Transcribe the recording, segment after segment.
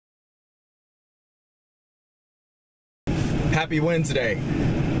Happy Wednesday.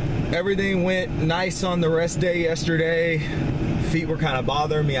 Everything went nice on the rest day yesterday. Feet were kind of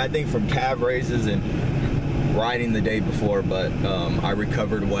bothering me, I think, from calf raises and riding the day before, but I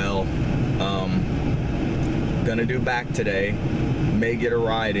recovered well. Gonna do back today. May get a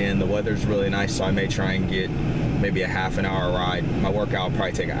ride in. The weather's really nice, so I may try and get maybe a half an hour ride. My workout will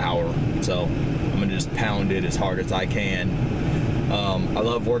probably take an hour, so I'm gonna just pound it as hard as I can. I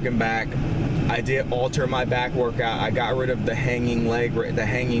love working back. I did alter my back workout. I got rid of the hanging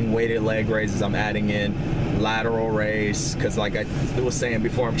weighted leg raises. I'm adding in lateral raise because, like I was saying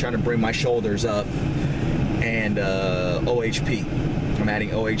before, I'm trying to bring my shoulders up, and OHP. I'm adding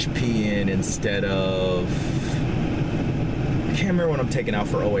OHP in instead of, I can't remember what I'm taking out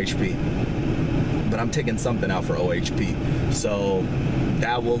for OHP, but I'm taking something out for OHP. So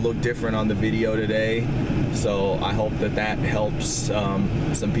that will look different on the video today. So I hope that that helps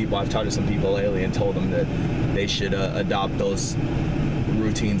some people. I've talked to some people lately and told them that they should adopt those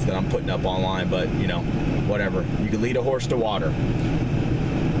routines that I'm putting up online, but you know, whatever. You can lead a horse to water.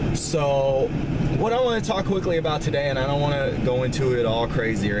 So what I want to talk quickly about today, and I don't want to go into it all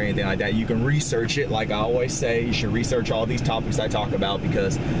crazy or anything like that. You can research it. Like I always say, you should research all these topics I talk about,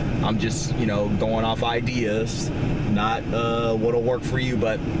 because I'm just, you know, going off ideas, not what'll work for you.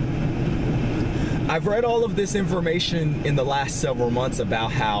 But I've read all of this information in the last several months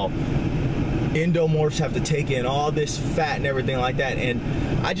about how endomorphs have to take in all this fat and everything like that, and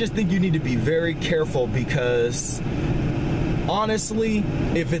I just think you need to be very careful, because honestly,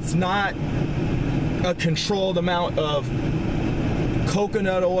 if it's not a controlled amount of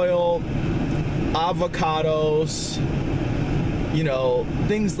coconut oil, avocados, you know,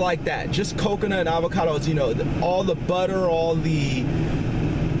 things like that, just coconut, avocados, you know, all the butter, all the,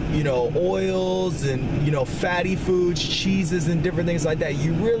 you know, oils and, you know, fatty foods, cheeses and different things like that.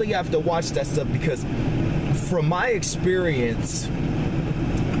 You really have to watch that stuff, because from my experience,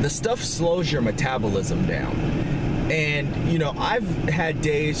 the stuff slows your metabolism down. And, you know, I've had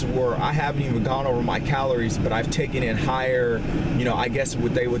days where I haven't even gone over my calories, but I've taken in higher, you know, I guess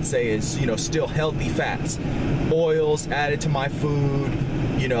what they would say is, you know, still healthy fats, oils added to my food,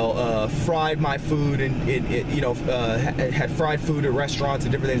 you know, fried my food, and you know, had fried food at restaurants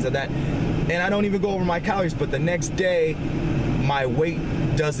and different things like that. And I don't even go over my calories, but the next day my weight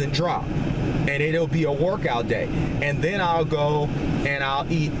doesn't drop, and it'll be a workout day. And then I'll go and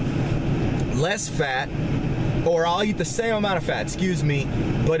I'll eat less fat, or I'll eat the same amount of fat, excuse me,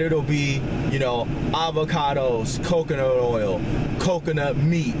 but it'll be, you know, avocados, coconut oil, coconut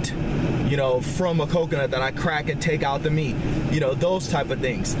meat, you know, from a coconut that I crack and take out the meat, you know, those type of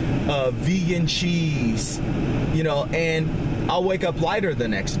things, vegan cheese, you know, and I'll wake up lighter the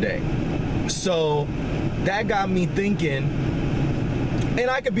next day. So that got me thinking, and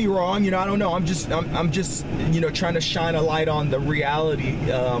I could be wrong, you know, I don't know. I'm just, you know, trying to shine a light on the reality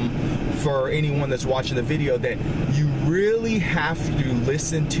for anyone that's watching the video, that you really have to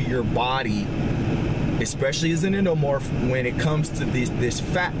listen to your body, especially as an endomorph, when it comes to this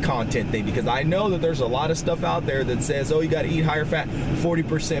fat content thing. Because I know that there's a lot of stuff out there that says, oh, you got to eat higher fat,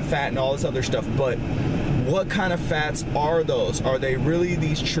 40% fat and all this other stuff. But what kind of fats are those? Are they really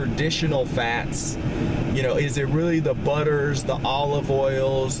these traditional fats? You know, is it really the butters, the olive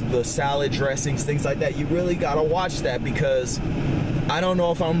oils, the salad dressings, things like that? You really got to watch that, because I don't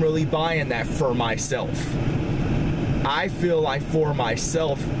know if I'm really buying that for myself. I feel like for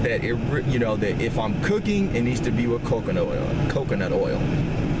myself that it, you know, that if I'm cooking, it needs to be with coconut oil.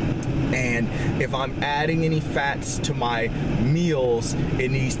 And if I'm adding any fats to my meals,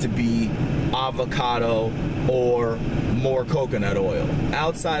 it needs to be avocado or more coconut oil.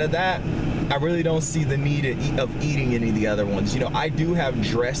 Outside of that, I really don't see the need of eating any of the other ones. You know, I do have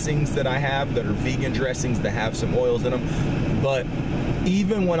dressings that I have that are vegan dressings that have some oils in them, but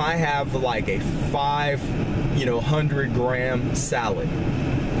even when I have like a 100-gram salad,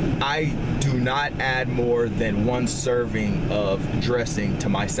 I do not add more than 1 serving of dressing to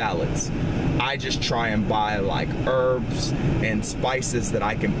my salads. I just try and buy like herbs and spices that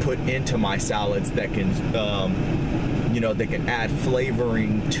I can put into my salads that can, you know, they can add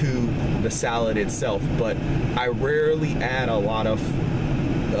flavoring to the salad itself. But I rarely add a lot of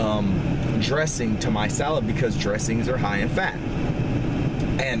dressing to my salad, because dressings are high in fat.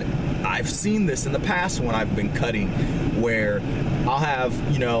 And I've seen this in the past when I've been cutting, where I'll have,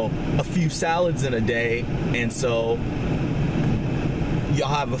 you know, a few salads in a day, and so you'll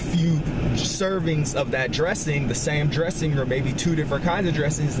have a few servings of that dressing, the same dressing, or maybe 2 different kinds of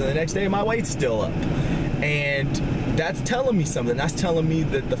dressings, and the next day my weight's still up. And that's telling me something. That's telling me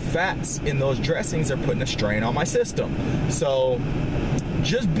that the fats in those dressings are putting a strain on my system. So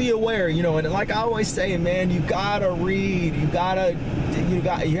just be aware, you know. And like I always say, man, you gotta read,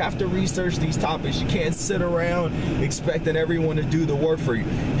 you have to research these topics. You can't sit around expecting everyone to do the work for you.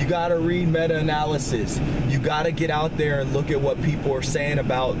 You gotta read meta-analysis. You gotta get out there and look at what people are saying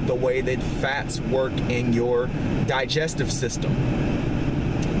about the way that fats work in your digestive system,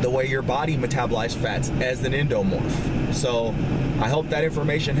 the way your body metabolizes fats as an endomorph. So I hope that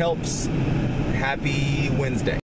information helps. Happy Wednesday.